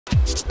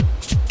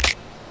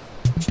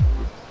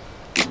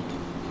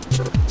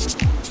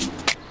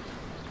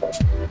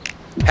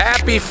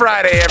Happy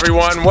Friday,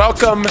 everyone.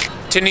 Welcome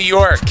to New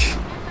York.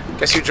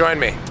 Guess who joined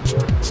me?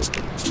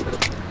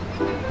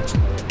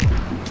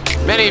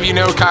 Many of you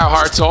know Kyle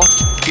Hartzell.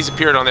 He's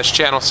appeared on this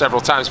channel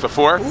several times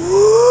before. I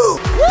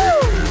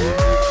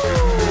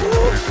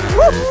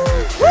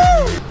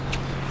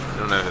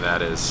don't know who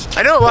that is.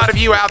 I know a lot of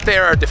you out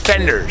there are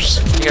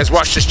defenders. You guys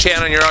watch this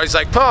channel and you're always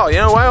like, Paul, you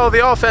know, why all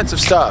the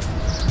offensive stuff?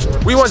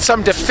 We want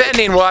some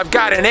defending. Well, I've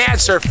got an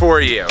answer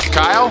for you.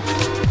 Kyle,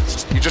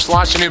 you just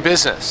launched a new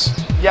business.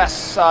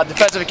 Yes,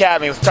 Defensive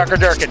Academy with Tucker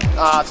Durkin.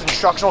 It's an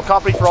instructional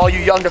company for all you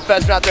young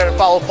defensemen out there that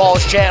follow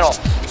Paul's channel.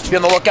 Be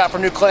on the lookout for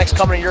new clinics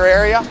coming to your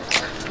area.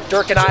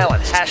 Durkin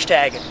Island,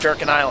 hashtag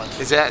Durkin Island.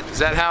 Is that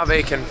how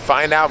they can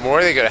find out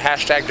more? They go to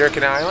hashtag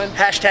Durkin Island?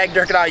 Hashtag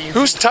Durkin Island.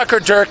 Who's Tucker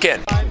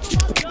Durkin? Great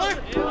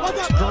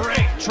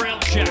trail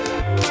check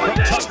from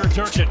Tucker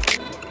Durkin.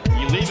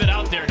 You leave it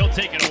out there, he'll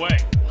take it away.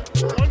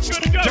 One's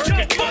good to go.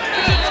 Durkin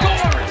fires and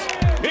scores.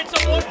 It's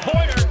a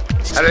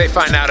one-pointer. How do they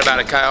find out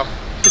about it, Kyle?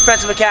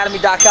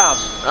 DefensiveAcademy.com.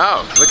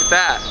 Oh, look at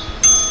that.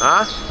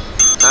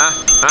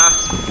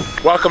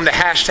 Welcome to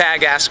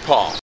hashtag Ask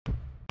Paul.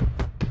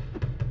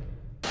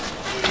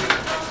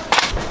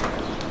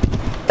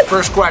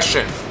 First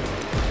question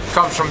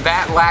comes from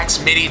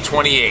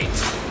ThatLaxMidi28.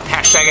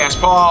 Hashtag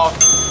Ask Paul.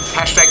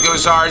 Hashtag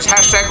GoZards.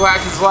 Hashtag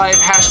Lax is Life.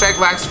 Hashtag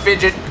Lax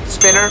Fidget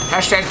Spinner.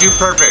 Hashtag Do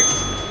Perfect.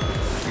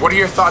 What are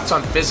your thoughts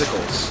on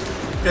physicals?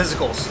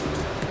 Physicals.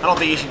 I don't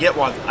think you should get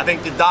one. I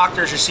think the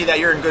doctor should see that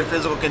you're in good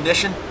physical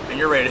condition and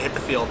you're ready to hit the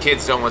field.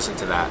 Kids, don't listen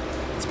to that.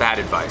 It's bad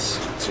advice.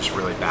 It's just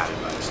really bad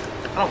advice.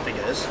 I don't think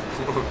it is.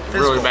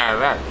 Really bad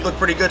advice. You look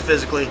pretty good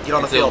physically. Get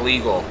on the field. It's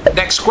illegal.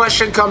 Next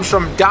question comes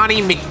from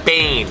Donnie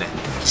McBain.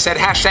 He said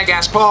hashtag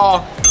Ask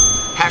Paul,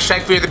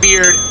 hashtag Fear the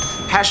Beard,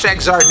 hashtag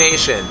Zard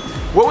Nation.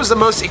 What was the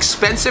most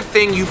expensive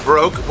thing you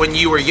broke when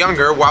you were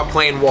younger while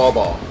playing wall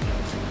ball?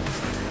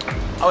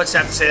 I would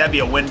have to say that'd be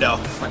a window.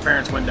 My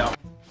parents' window.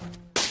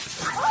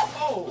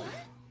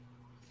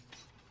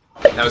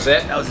 That was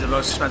it? That was the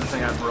most expensive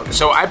thing I've broken.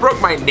 So I broke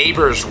my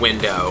neighbor's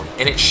window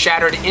and it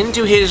shattered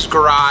into his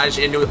garage,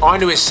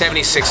 onto his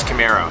 76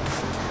 Camaro.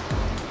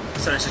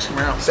 76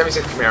 Camaro.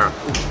 76 Camaro.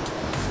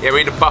 Yeah,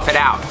 we had to buff it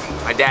out.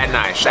 My dad and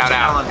I. Shout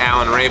out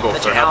Alan Rabil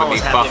for helping me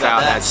buff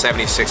out that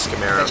 76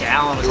 Camaro.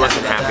 He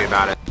wasn't happy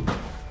about it.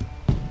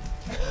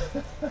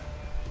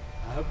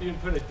 I hope you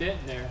didn't put a dent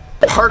in there.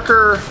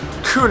 Parker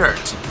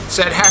Kunert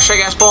said hashtag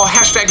Ask Paul,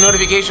 hashtag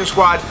Notification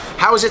Squad.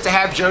 How is it to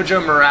have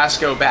JoJo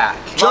Marasco back?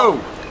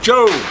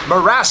 Joe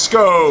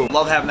Marasco.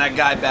 Love having that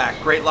guy back.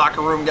 Great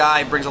locker room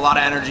guy, brings a lot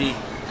of energy,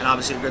 and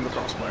obviously a good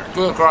lacrosse player.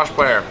 Good lacrosse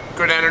player.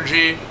 Good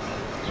energy.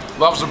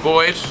 Loves the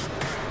boys.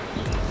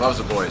 Loves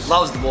the boys.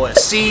 Loves the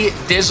boys. C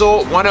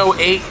Dizzle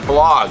 108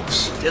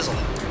 blogs. Dizzle.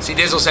 C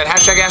Dizzle said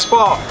hashtag Ask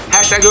Paul,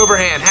 hashtag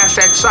Overhand,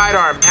 hashtag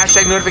Sidearm,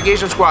 hashtag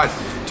Notification Squad.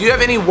 Do you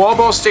have any wall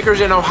ball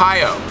stickers in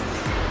Ohio?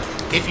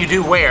 If you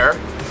do, where?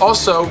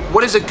 Also,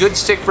 what is a good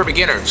stick for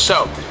beginners?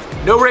 So,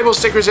 no Rabil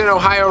stickers in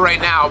Ohio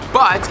right now,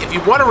 but if you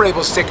want a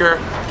Rabil sticker,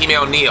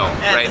 email Neil.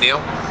 Right, Neil?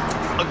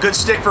 A good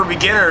stick for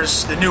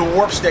beginners, the new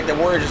Warp stick that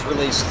Warrior just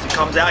released. It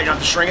comes out, you don't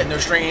have to string it, no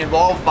stringing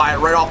involved. Buy it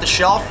right off the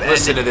shelf.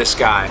 Listen to this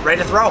guy. Ready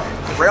to throw.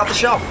 Right off the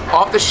shelf.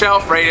 Off the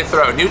shelf, ready to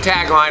throw. New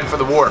tagline for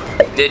the Warp.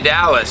 Did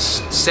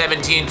Dallas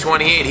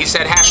 1728. He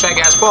said hashtag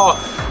Ask Paul.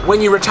 When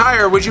you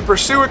retire, would you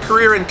pursue a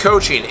career in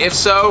coaching? If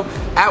so,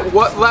 at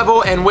what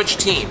level and which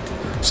team?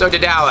 So to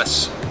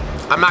Dallas,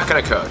 I'm not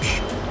going to coach.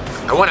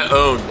 I want to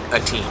own a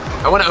team.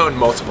 I want to own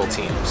multiple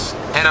teams,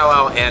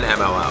 NLL and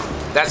MLL.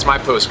 That's my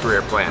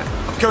post-career plan.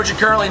 I'm coaching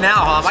currently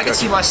now. I can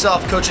see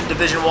myself coaching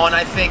Division I.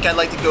 I think I'd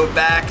like to go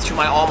back to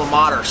my alma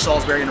mater,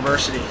 Salisbury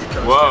University.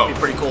 Coach. Whoa, that'd be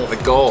pretty cool. The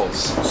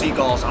goals.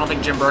 Seagulls. I don't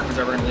think Jim Berkman's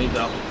ever going to leave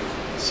though.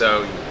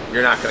 So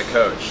you're not going to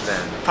coach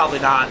then? Probably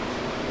not.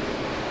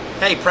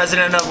 Hey,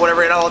 president of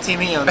whatever NLL team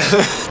he owns.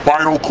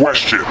 Final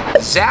question.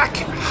 Zach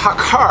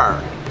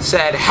Hakar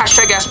said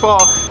hashtag Ask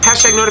Paul,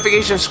 hashtag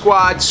Notification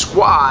Squad,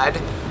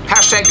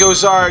 hashtag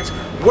GoZards.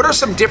 What are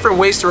some different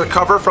ways to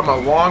recover from a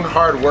long,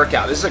 hard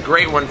workout? This is a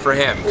great one for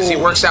him because he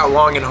works out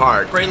long and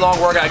hard. Great long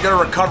workout. I go to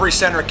a recovery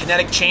center at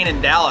Kinetic Chain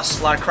in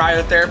Dallas. A lot of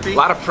cryotherapy. A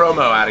lot of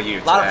promo out of you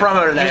today. A lot of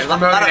promo today. You're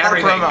promoting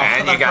everything,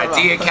 man. You got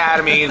D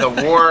Academy, the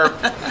Warp,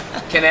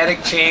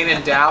 Kinetic Chain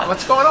in Dallas.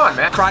 What's going on,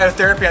 man?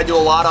 Cryotherapy, I do a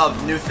lot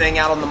of. New thing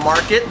out on the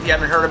market. If you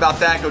haven't heard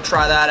about that, go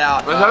try that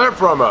out. Another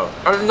promo.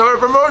 Another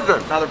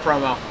promotion. Another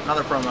promo.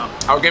 Another promo.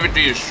 I'll give it to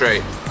you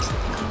straight.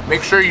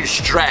 Make sure you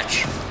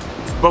stretch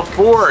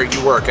before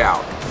you work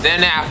out.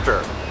 Then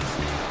after.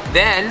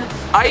 Then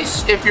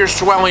ice if you're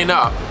swelling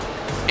up.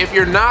 If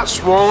you're not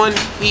swollen,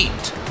 heat.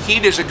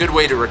 Heat is a good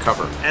way to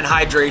recover. And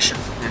hydration.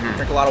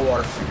 Drink a lot of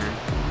water.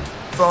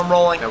 Foam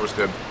rolling. That was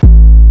good.